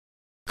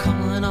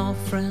calling all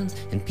friends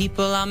and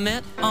people I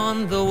met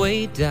on the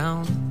way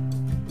down.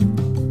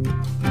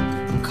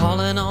 I'm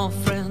calling all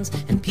friends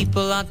and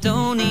people I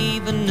don't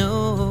even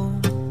know.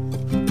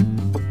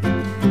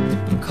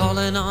 I'm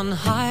calling on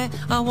high,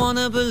 I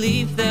wanna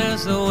believe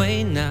there's a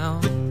way now.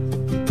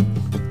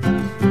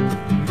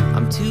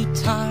 I'm too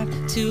tired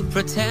to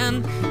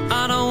pretend,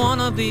 I don't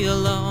wanna be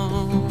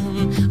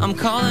alone. I'm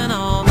calling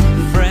all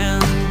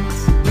friends.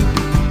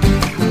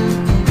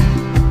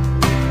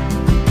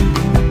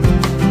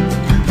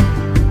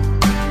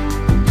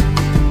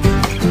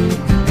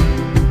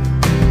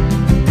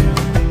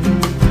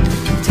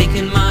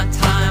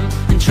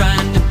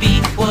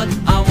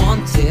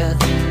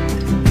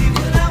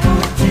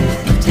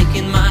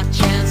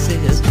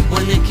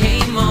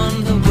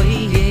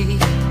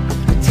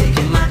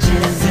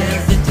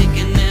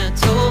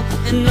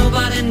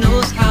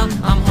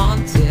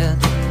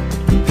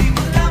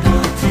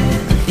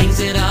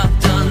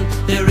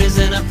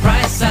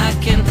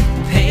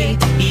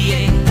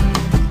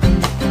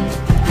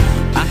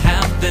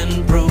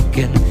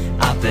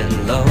 I've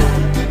been low.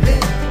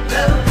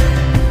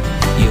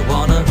 You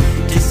wanna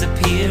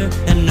disappear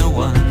and no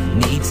one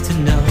needs to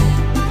know.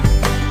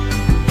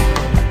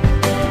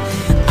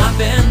 I've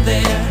been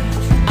there,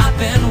 I've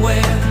been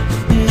where